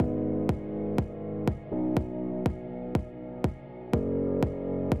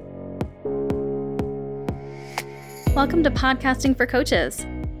Welcome to Podcasting for Coaches.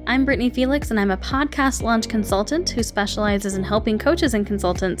 I'm Brittany Felix, and I'm a podcast launch consultant who specializes in helping coaches and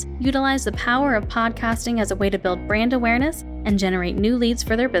consultants utilize the power of podcasting as a way to build brand awareness and generate new leads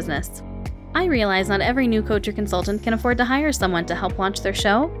for their business. I realize not every new coach or consultant can afford to hire someone to help launch their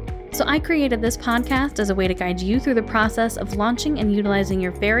show, so I created this podcast as a way to guide you through the process of launching and utilizing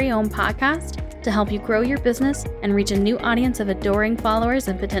your very own podcast to help you grow your business and reach a new audience of adoring followers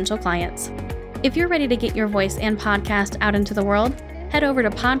and potential clients. If you're ready to get your voice and podcast out into the world, head over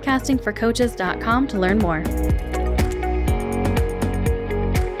to podcastingforcoaches.com to learn more.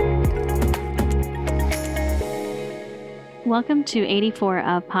 Welcome to 84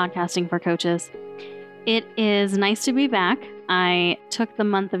 of Podcasting for Coaches. It is nice to be back. I took the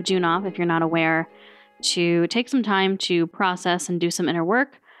month of June off, if you're not aware, to take some time to process and do some inner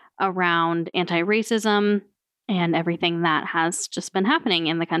work around anti-racism and everything that has just been happening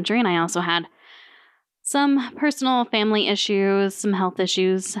in the country. And I also had some personal family issues, some health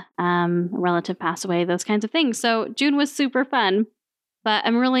issues, a relative passed away, those kinds of things. So June was super fun, but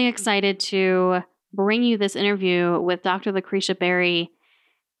I'm really excited to bring you this interview with Dr. Lucretia Berry.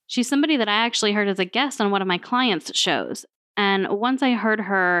 She's somebody that I actually heard as a guest on one of my clients' shows. And once I heard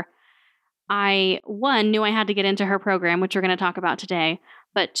her, I, one, knew I had to get into her program, which we're going to talk about today.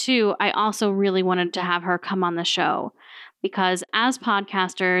 But two, I also really wanted to have her come on the show because as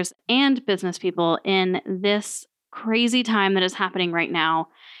podcasters and business people in this crazy time that is happening right now,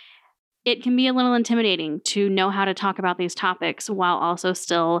 it can be a little intimidating to know how to talk about these topics while also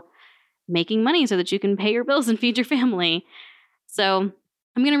still making money so that you can pay your bills and feed your family. So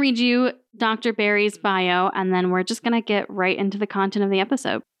I'm going to read you Dr. Berry's bio, and then we're just going to get right into the content of the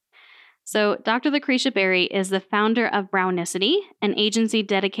episode. So Dr. Lucretia Berry is the founder of Brownicity, an agency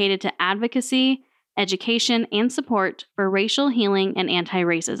dedicated to advocacy, education, and support for racial healing and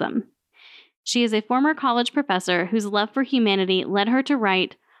anti-racism. She is a former college professor whose love for humanity led her to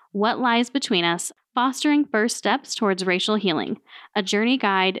write What Lies Between Us, Fostering First Steps Towards Racial Healing, a journey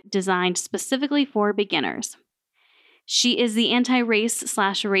guide designed specifically for beginners. She is the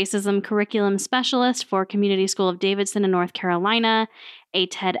anti-race/racism curriculum specialist for Community School of Davidson in North Carolina, a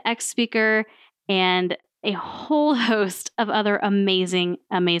TEDx speaker, and a whole host of other amazing,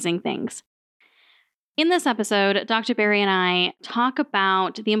 amazing things. In this episode, Dr. Berry and I talk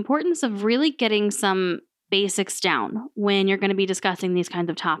about the importance of really getting some basics down when you're going to be discussing these kinds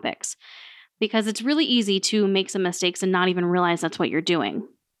of topics, because it's really easy to make some mistakes and not even realize that's what you're doing.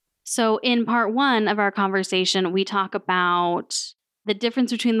 So in part one of our conversation, we talk about the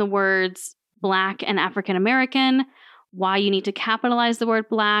difference between the words Black and African American, why you need to capitalize the word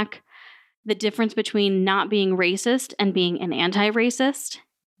Black, the difference between not being racist and being an anti-racist.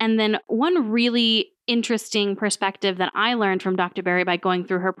 And then one really interesting perspective that I learned from Dr. Berry by going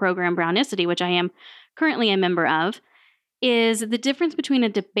through her program Brownicity, which I am currently a member of, is the difference between a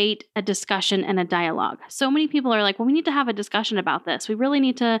debate, a discussion, and a dialogue. So many people are like, well, we need to have a discussion about this. We really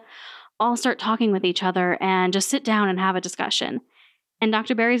need to all start talking with each other and just sit down and have a discussion. And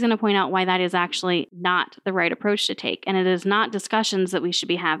Dr. Berry is going to point out why that is actually not the right approach to take. And it is not discussions that we should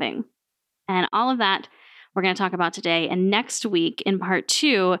be having. And all of that we're going to talk about today. And next week in part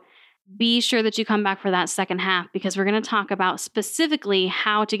two, be sure that you come back for that second half because we're going to talk about specifically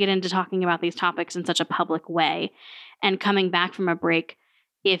how to get into talking about these topics in such a public way and coming back from a break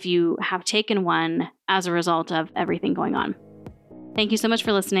if you have taken one as a result of everything going on. Thank you so much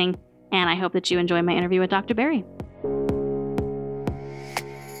for listening, and I hope that you enjoy my interview with Dr. Berry.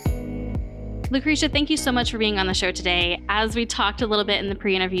 Lucretia, thank you so much for being on the show today. As we talked a little bit in the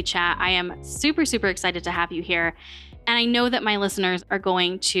pre-interview chat, I am super, super excited to have you here. And I know that my listeners are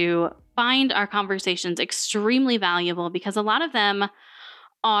going to find our conversations extremely valuable because a lot of them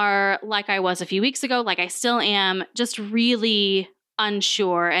are like I was a few weeks ago, like I still am, just really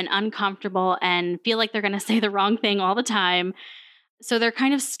unsure and uncomfortable and feel like they're going to say the wrong thing all the time. So they're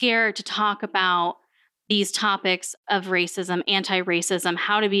kind of scared to talk about these topics of racism, anti-racism,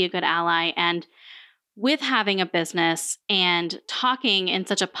 how to be a good ally. And with having a business and talking in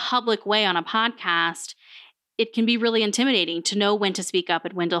such a public way on a podcast, it can be really intimidating to know when to speak up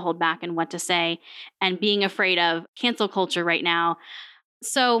and when to hold back and what to say, and being afraid of cancel culture right now.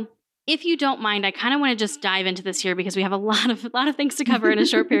 So if you don't mind, I kind of want to just dive into this here because we have a lot of things to cover in a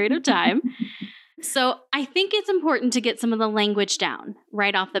short period of time. So I think it's important to get some of the language down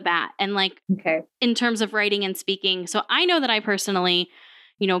right off the bat and in terms of writing and speaking. So I know that I personally,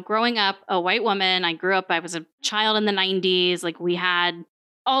 growing up a white woman, I was a child in the 90s. We had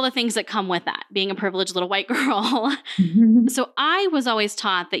all the things that come with that, being a privileged little white girl. So I was always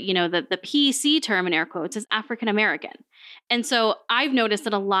taught that, the PC term in air quotes is African American. And so I've noticed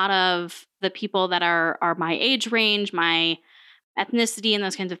that a lot of the people that are my age range, my ethnicity and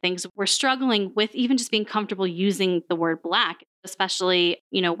those kinds of things, we're struggling with even just being comfortable using the word Black, especially,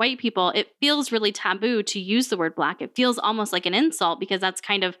 white people. It feels really taboo to use the word Black. It feels almost like an insult because that's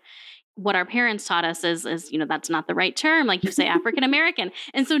kind of what our parents taught us is, that's not the right term. Like you say African American.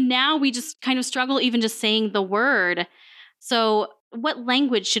 And so now we just kind of struggle even just saying the word. So what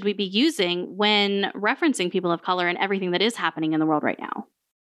language should we be using when referencing people of color and everything that is happening in the world right now?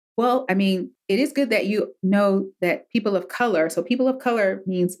 Well, I mean, it is good that you know that people of color, so people of color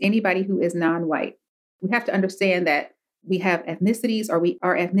means anybody who is non-white. We have to understand that we have ethnicities or we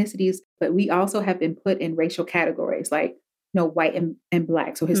are ethnicities, but we also have been put in racial categories like, white and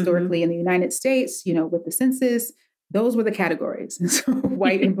Black. So historically in the United States, with the census, those were the categories. So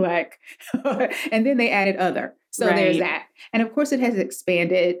white and Black. And then they added other. So there's that. And of course, it has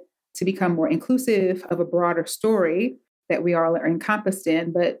expanded to become more inclusive of a broader story that we all are encompassed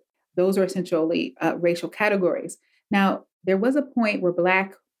in, but those are essentially racial categories. Now, there was a point where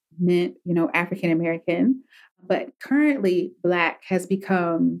Black meant, African American, but currently Black has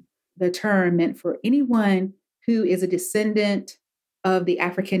become the term meant for anyone who is a descendant of the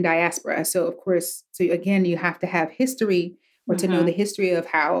African diaspora. So, of course, again, you have to have history or to know the history of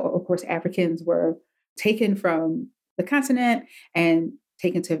how, of course, Africans were taken from the continent and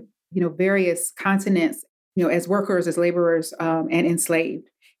taken to, various continents, as workers, as laborers, and enslaved.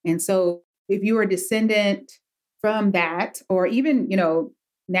 And so if you are a descendant from that, or even,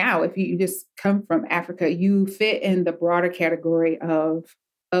 now, if you just come from Africa, you fit in the broader category of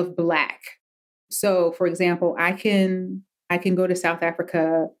Black. So, for example, I can go to South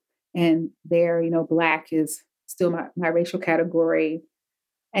Africa and there, Black is still my racial category.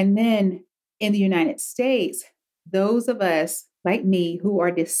 And then in the United States, those of us like me who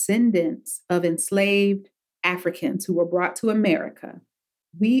are descendants of enslaved Africans who were brought to America,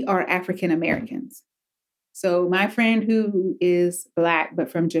 we are African Americans. So my friend who is Black, but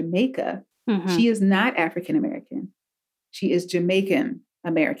from Jamaica, she is not African American. She is Jamaican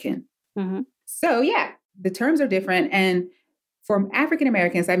American. So yeah, the terms are different. And for African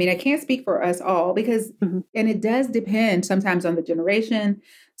Americans, I mean, I can't speak for us all because, and it does depend sometimes on the generation.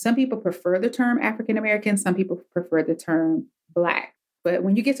 Some people prefer the term African American. Some people prefer the term Black. But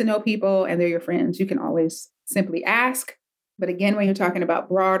when you get to know people and they're your friends, you can always simply ask. But again, when you're talking about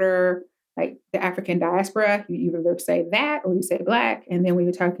broader, like the African diaspora, you either say that or you say Black. And then when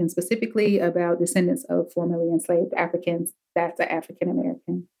you're talking specifically about descendants of formerly enslaved Africans, that's the African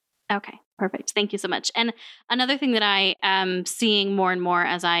American. Okay, perfect. Thank you so much. And another thing that I am seeing more and more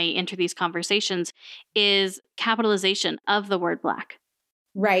as I enter these conversations is capitalization of the word Black.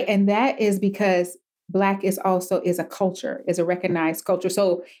 Right. And that is because Black is a culture, is a recognized culture.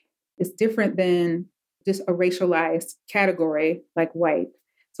 So it's different than just a racialized category like white.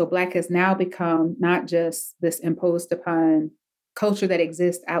 So Black has now become not just this imposed upon culture that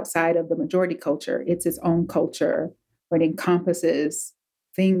exists outside of the majority culture. It's its own culture, but encompasses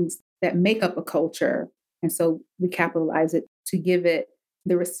things that make up a culture. And so we capitalize it to give it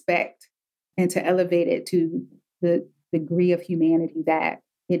the respect and to elevate it to the degree of humanity that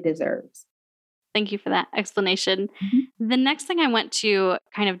it deserves. Thank you for that explanation. The next thing I want to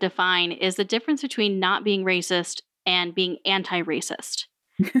kind of define is the difference between not being racist and being anti-racist.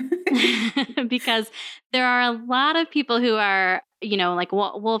 Because there are a lot of people who are, like,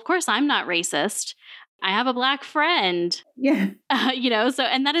 well, of course I'm not racist. I have a Black friend. Yeah. So,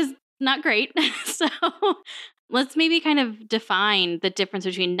 and that is not great. So let's maybe kind of define the difference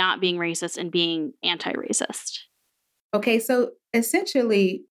between not being racist and being anti-racist. Okay. So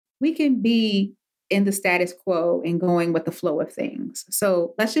essentially we can be in the status quo and going with the flow of things.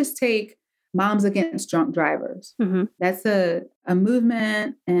 So let's just take Moms Against Drunk Drivers. That's a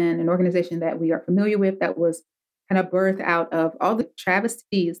movement and an organization that we are familiar with that was kind of birthed out of all the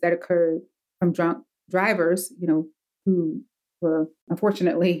travesties that occurred from drunk drivers, who were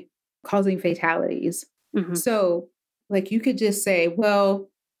unfortunately causing fatalities. So like you could just say, well,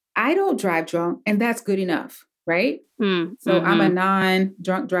 I don't drive drunk and that's good enough, right? So I'm a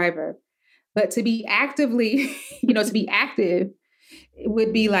non-drunk driver. But to be actively, to be active, it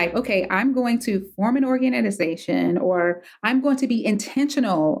would be like, okay, I'm going to form an organization or I'm going to be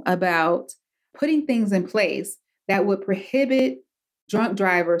intentional about putting things in place that would prohibit drunk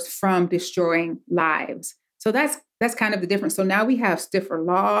drivers from destroying lives. So that's kind of the difference. So now we have stiffer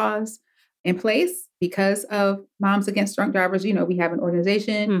laws in place because of Moms Against Drunk Drivers. We have an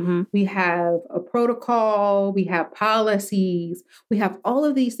organization, we have a protocol, we have policies, we have all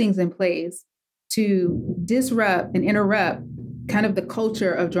of these things in place to disrupt and interrupt kind of the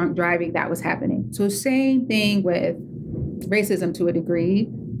culture of drunk driving that was happening. So same thing with racism to a degree,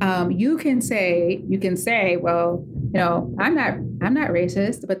 You can say, well, I'm not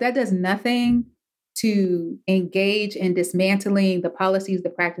racist, but that does nothing to engage in dismantling the policies, the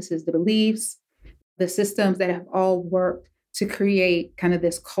practices, the beliefs, the systems that have all worked to create kind of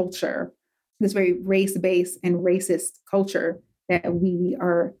this culture, this very race-based and racist culture that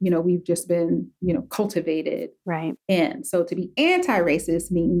we've just been, cultivated Right. in. So to be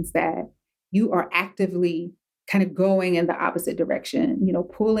anti-racist means that you are actively kind of going in the opposite direction,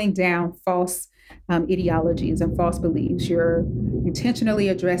 pulling down false ideologies and false beliefs. You're intentionally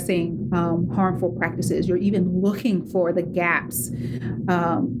addressing harmful practices. You're even looking for the gaps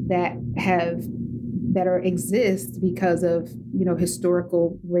that exist because of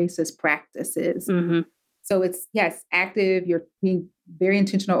historical racist practices. Mm-hmm. So it's, yes, active. You're being very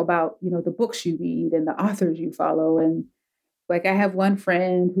intentional about the books you read and the authors you follow. And like, I have one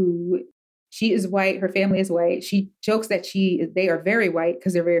friend who, she is white, her family is white. She jokes that they are very white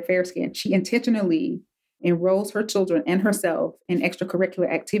because they're very fair skinned. She intentionally enrolls her children and herself in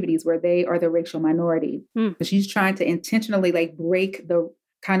extracurricular activities where they are the racial minority. So she's trying to intentionally break the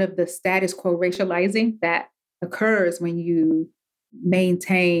kind of the status quo racializing that occurs when you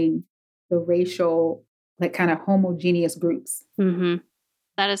maintain the racial, kind of homogeneous groups. Mm-hmm.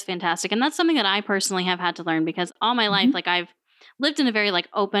 That is fantastic. And that's something that I personally have had to learn because all my life, I've lived in a very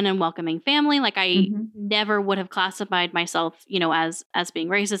open and welcoming family. I never would have classified myself, as being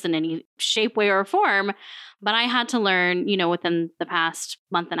racist in any shape, way, or form. But I had to learn, within the past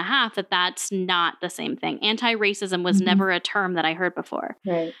month and a half that that's not the same thing. Anti-racism was never a term that I heard before.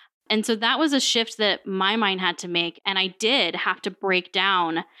 Right. And so that was a shift that my mind had to make. And I did have to break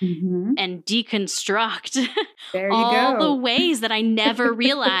down and deconstruct all the ways that I never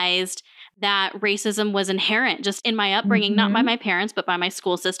realized that racism was inherent just in my upbringing, not by my parents, but by my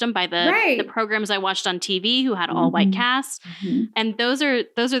school system, by the programs I watched on TV who had all white casts. And those are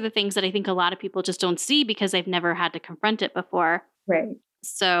the things that I think a lot of people just don't see because they've never had to confront it before. Right.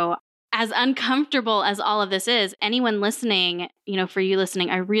 So as uncomfortable as all of this is, anyone listening, for you listening,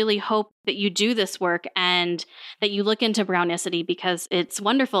 I really hope that you do this work and that you look into Brownicity because it's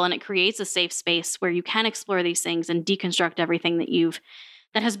wonderful and it creates a safe space where you can explore these things and deconstruct everything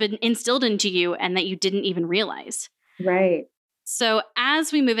that has been instilled into you and that you didn't even realize. Right. So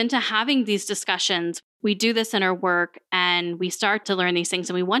as we move into having these discussions, we do this in our work and we start to learn these things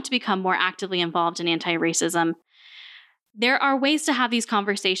and we want to become more actively involved in anti-racism. There are ways to have these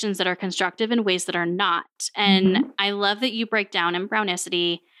conversations that are constructive and ways that are not. And I love that you break down in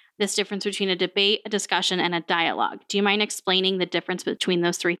Brownicity this difference between a debate, a discussion, and a dialogue. Do you mind explaining the difference between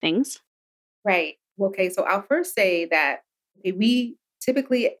those three things? Right. Okay. So I'll first say that we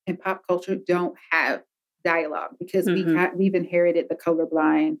typically in pop culture don't have dialogue because we've inherited the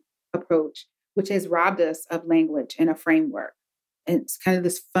colorblind approach, which has robbed us of language and a framework. And it's kind of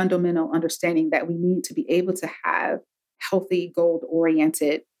this fundamental understanding that we need to be able to have healthy,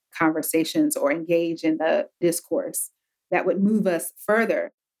 goal-oriented conversations or engage in the discourse that would move us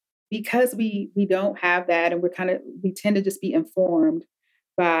further. Because we don't have that, and we tend to just be informed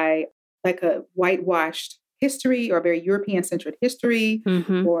by a whitewashed history or very European-centered history,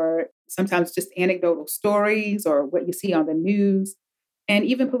 or sometimes just anecdotal stories or what you see on the news. And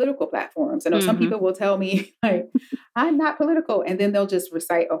even political platforms. I know some people will tell me, I'm not political. And then they'll just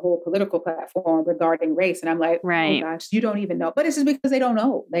recite a whole political platform regarding race. And I'm like, oh gosh, you don't even know. But it's just because they don't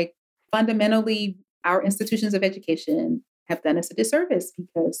know. Fundamentally, our institutions of education have done us a disservice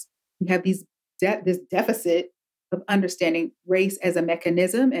because we have this deficit of understanding race as a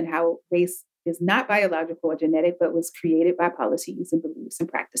mechanism and how race is not biological or genetic, but was created by policies and beliefs and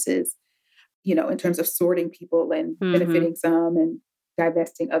practices, in terms of sorting people and benefiting some and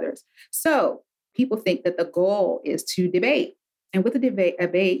divesting others. So people think that the goal is to debate. And with a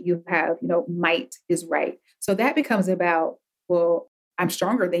debate, you have, might is right. So that becomes about, well, I'm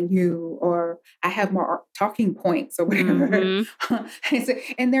stronger than you, or I have more talking points or whatever.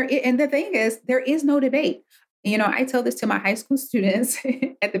 And the thing is, there is no debate. I tell this to my high school students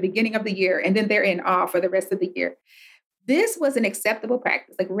at the beginning of the year, and then they're in awe for the rest of the year. This was an acceptable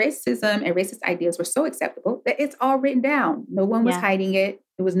practice. Racism and racist ideas were so acceptable that it's all written down. No one was hiding it.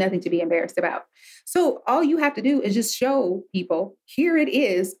 There was nothing to be embarrassed about. So all you have to do is just show people, here it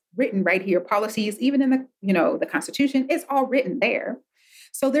is written right here. Policies, even in the Constitution, it's all written there.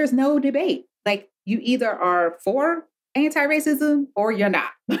 So there's no debate. You either are for anti-racism or you're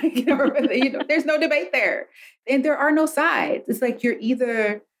not. There's no debate there. And there are no sides. It's you're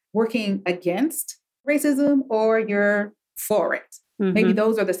either working against racism or you're for it. Maybe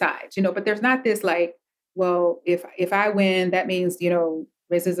those are the sides, but there's not this well, if I win, that means,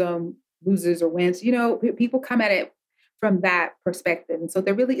 racism loses or wins. People come at it from that perspective. And so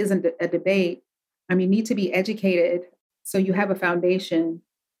there really isn't a debate. You need to be educated so you have a foundation.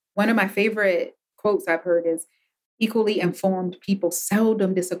 One of my favorite quotes I've heard is, equally informed people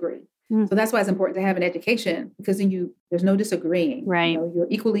seldom disagree. So that's why it's important to have an education, because then there's no disagreeing. Right. You're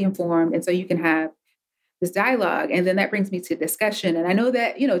equally informed. And so you can have this dialogue. And then that brings me to discussion. And I know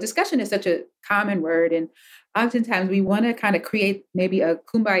that, discussion is such a common word. And oftentimes we want to kind of create maybe a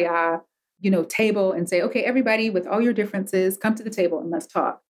kumbaya, table and say, okay, everybody with all your differences, come to the table and let's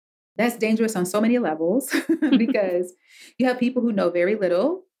talk. That's dangerous on so many levels because you have people who know very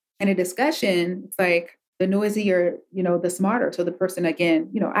little. And a discussion, it's like, the noisier, the smarter. So the person,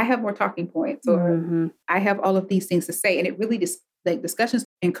 again, I have more talking points, or I have all of these things to say. And it really discussions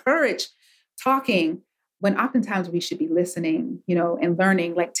encourage talking, when oftentimes we should be listening, and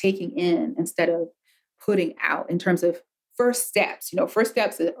learning, like taking in instead of putting out, in terms of first steps. First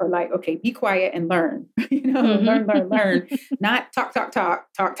steps are like, okay, be quiet and learn, learn, not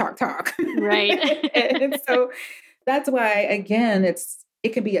talk. Right. And so that's why, again, it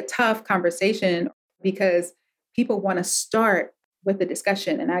can be a tough conversation, because people want to start with the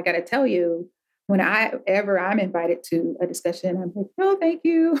discussion. And I got to tell you, whenever I'm invited to a discussion, I'm like, no, thank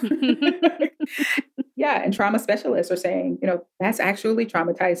you. Yeah. And trauma specialists are saying, that's actually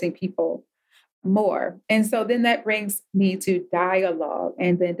traumatizing people more. And so then that brings me to dialogue.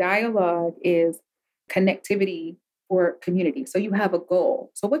 And then dialogue is connectivity for community. So you have a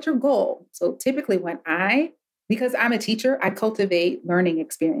goal. So what's your goal? So typically because I'm a teacher, I cultivate learning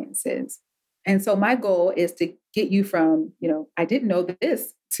experiences. And so my goal is to get you from, I didn't know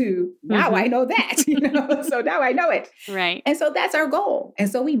this, to now I know that, so now I know it. Right. And so that's our goal. And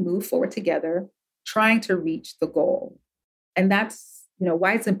so we move forward together, trying to reach the goal. And that's,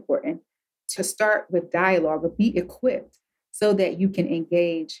 why it's important to start with dialogue, or be equipped so that you can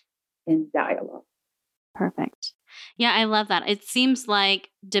engage in dialogue. Perfect. Yeah, I love that. It seems like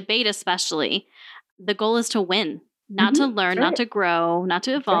debate, especially, the goal is to win. Not to learn, not to grow, not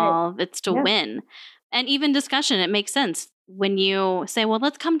to evolve. It's to win. And even discussion, it makes sense. When you say, well,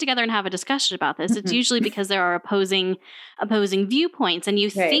 let's come together and have a discussion about this, it's usually because there are opposing viewpoints. And you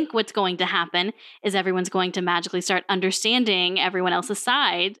think what's going to happen is everyone's going to magically start understanding everyone else's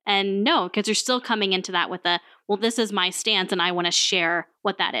side. And no, because you're still coming into that with well, this is my stance and I want to share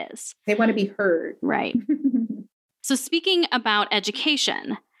what that is. They want to be heard. Right. So speaking about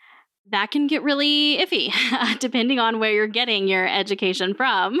education, that can get really iffy depending on where you're getting your education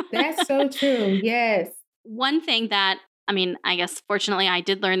from. That's so true. Yes. One thing that, I guess fortunately I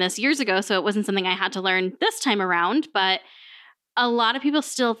did learn this years ago, so it wasn't something I had to learn this time around, but a lot of people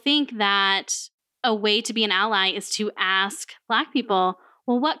still think that a way to be an ally is to ask Black people,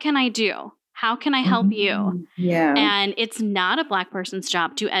 well, what can I do? How can I help you? Yeah. And it's not a Black person's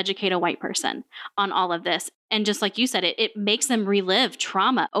job to educate a white person on all of this. And just like you said, it makes them relive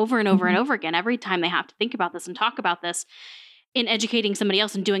trauma over and over and over again every time they have to think about this and talk about this in educating somebody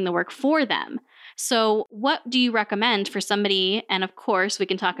else and doing the work for them. So what do you recommend for somebody, and of course we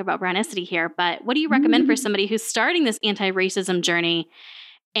can talk about brownicity here, but what do you recommend for somebody who's starting this anti-racism journey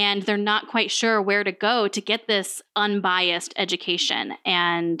and they're not quite sure where to go to get this unbiased education,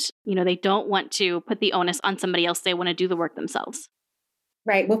 and they don't want to put the onus on somebody else, they want to do the work themselves?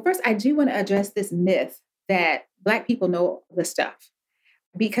 Right. Well, first, I do want to address this myth that Black people know the stuff,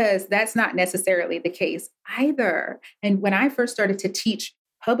 because that's not necessarily the case either. And when I first started to teach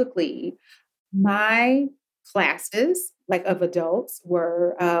publicly, my classes, like of adults,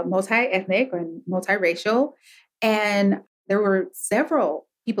 were multi-ethnic and multiracial. And there were several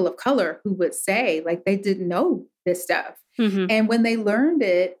people of color who would say, like, they didn't know this stuff. And when they learned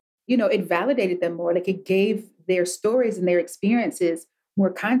it, it validated them more. Like, it gave their stories and their experiences more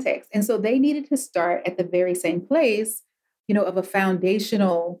context. And so they needed to start at the very same place, of a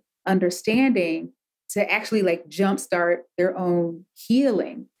foundational understanding to actually like jumpstart their own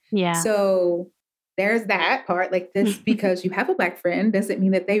healing. Yeah. So there's that part. Like, this, because you have a Black friend doesn't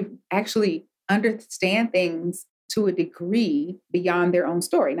mean that they actually understand things to a degree beyond their own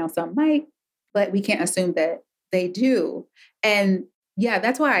story. Now, some might, but we can't assume that they do. And yeah,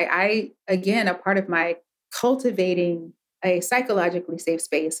 that's why again, a part of my cultivating a psychologically safe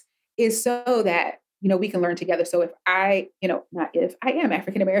space is so that, we can learn together. So if I am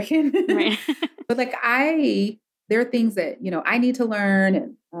African-American, right. but like there are things that, I need to learn.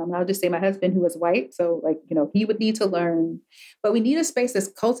 And I'll just say my husband, who is white, so like, he would need to learn, but we need a space that's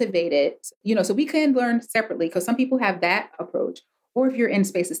cultivated, so we can learn separately, because some people have that approach. Or if you're in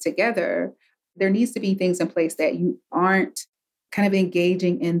spaces together, there needs to be things in place that you aren't kind of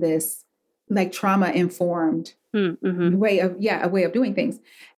engaging in this like trauma-informed way of doing things.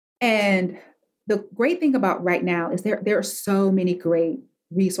 And the great thing about right now is there are so many great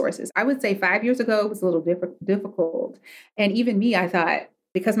resources. I would say 5 years ago it was a little difficult. And even me, I thought,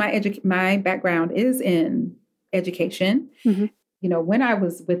 because my background is in education, Mm-hmm. when I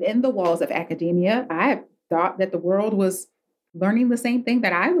was within the walls of academia, I thought that the world was learning the same thing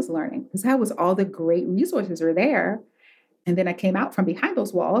that I was learning because that was all the great resources are there. And then I came out from behind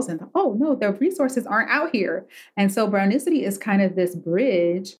those walls and thought, oh no, the resources aren't out here. And so Brownicity is kind of this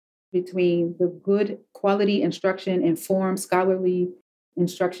bridge between the good quality instruction, informed scholarly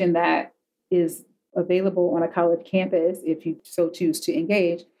instruction that is available on a college campus if you so choose to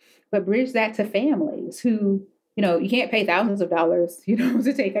engage, but bridge that to families who, you can't pay thousands of dollars,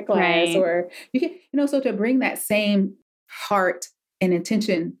 to take a class, Right. or you can, so to bring that same heart and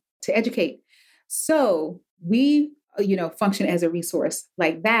intention to educate. So we, function as a resource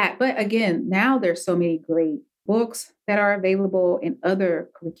like that. But again, now there's so many great books that are available in other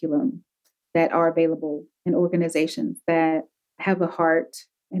curriculum that are available in organizations that have a heart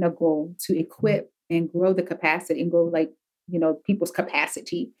and a goal to equip and grow the capacity and grow people's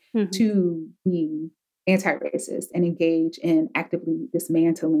capacity Mm-hmm. to be anti-racist and engage in actively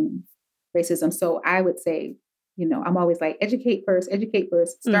dismantling racism. So I would say, I'm always like, educate first,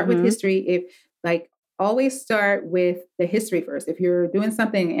 start with history. If always start with the history first. If you're doing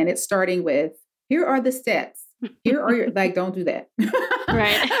something and it's starting with, here are the steps, here are your, don't do that.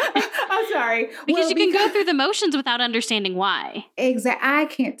 Right. I'm sorry. Because you can go through the motions without understanding why. Exactly. I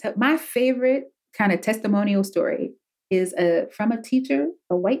can't tell. My favorite kind of testimonial story is from a teacher,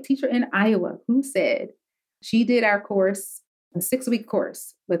 a white teacher in Iowa, who said she did our course, a 6-week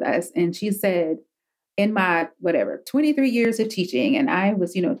course with us. And she said, in my 23 years of teaching, and I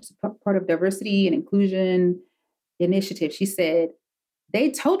was, part of diversity and inclusion initiative, she said,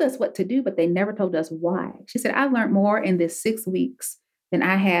 they told us what to do, but they never told us why. She said, I learned more in this 6 weeks than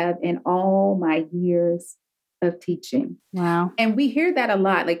I have in all my years of teaching. Wow. And we hear that a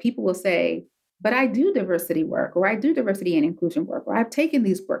lot. Like people will say, but I do diversity work, or I do diversity and inclusion work, or I've taken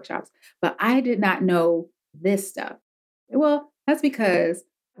these workshops, but I did not know this stuff. Well, that's because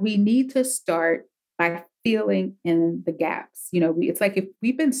we need to start by filling in the gaps. It's like if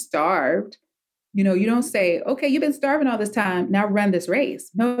we've been starved, you don't say, okay, you've been starving all this time, now run this race.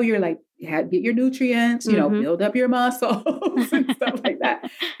 No, you're like, get your nutrients, build up your muscles and stuff like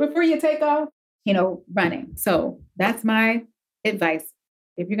that before you take off, running. So that's my advice.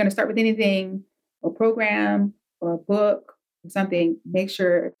 If you're going to start with anything, a program or a book or something, make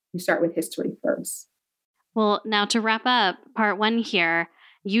sure you start with history first. Well, now to wrap up part 1 here,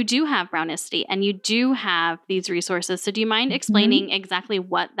 you do have Brownicity and you do have these resources. So do you mind explaining exactly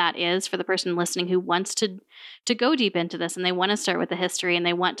what that is for the person listening who wants to go deep into this and they want to start with the history and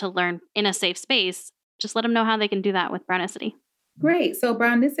they want to learn in a safe space? Just let them know how they can do that with Brownicity. Great. So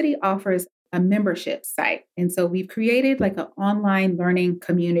Brownicity offers a membership site. And so we've created an online learning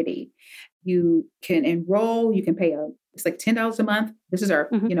community. You can enroll, you can pay it's like $10 a month. This is our,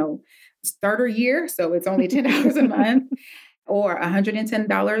 starter year. So it's only $10 a month or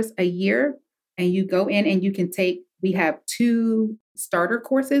 $110 a year. And you go in and you can we have 2 starter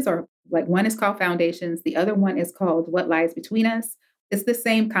courses, or one is called Foundations. The other one is called What Lies Between Us. It's the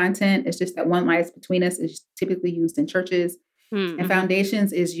same content. It's just that What Lies Between Us is typically used in churches. Mm-hmm. And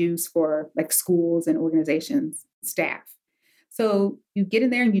Foundations is used for schools and organizations, staff. So you get in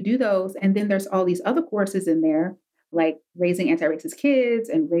there and you do those. And then there's all these other courses in there, like Raising Anti-Racist Kids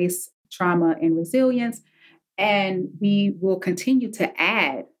and Race, Trauma, and Resilience. And we will continue to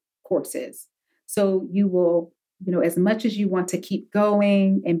add courses. So you will, as much as you want to keep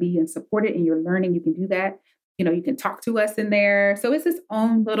going and being supported in your learning, you can do that. You can talk to us in there. So it's its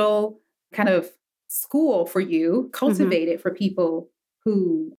own little kind of school for you, cultivated for people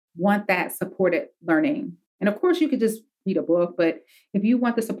who want that supported learning. And of course, you could just read a book, but if you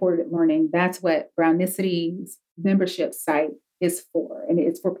want the supported learning, that's what Brownicity's membership site is for. And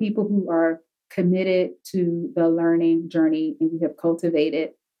it's for people who are committed to the learning journey, and we have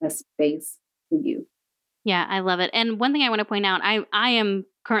cultivated a space for you. Yeah, I love it. And one thing I want to point out, I am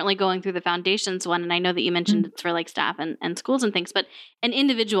currently going through the Foundations one, and I know that you mentioned it's for staff and schools and things, but an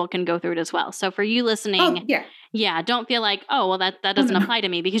individual can go through it as well. So for you listening, don't feel like, oh, well, that doesn't apply to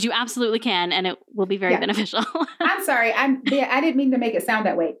me, because you absolutely can, and it will be very beneficial. I'm sorry. I didn't mean to make it sound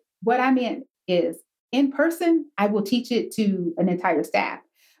that way. What I meant is, in person, I will teach it to an entire staff.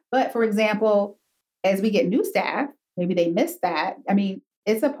 But for example, as we get new staff, maybe they missed that. I mean,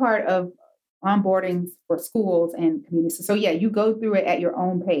 it's a part of onboarding for schools and communities. So you go through it at your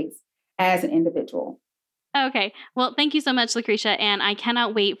own pace as an individual. Okay. Well, thank you so much, Lucretia. And I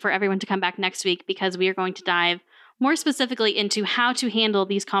cannot wait for everyone to come back next week, because we are going to dive more specifically into how to handle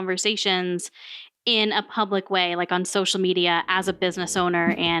these conversations in a public way, like on social media, as a business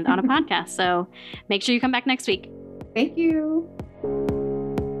owner, and on a podcast. So make sure you come back next week. Thank you.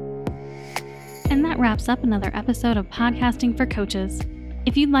 And that wraps up another episode of Podcasting for Coaches.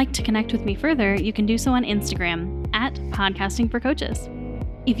 If you'd like to connect with me further, you can do so on Instagram at Podcasting for Coaches.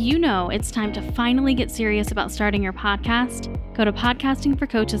 If you know it's time to finally get serious about starting your podcast, go to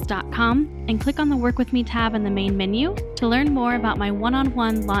podcastingforcoaches.com and click on the Work With Me tab in the main menu to learn more about my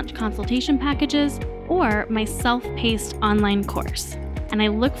one-on-one launch consultation packages or my self-paced online course. And I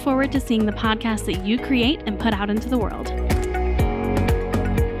look forward to seeing the podcast that you create and put out into the world.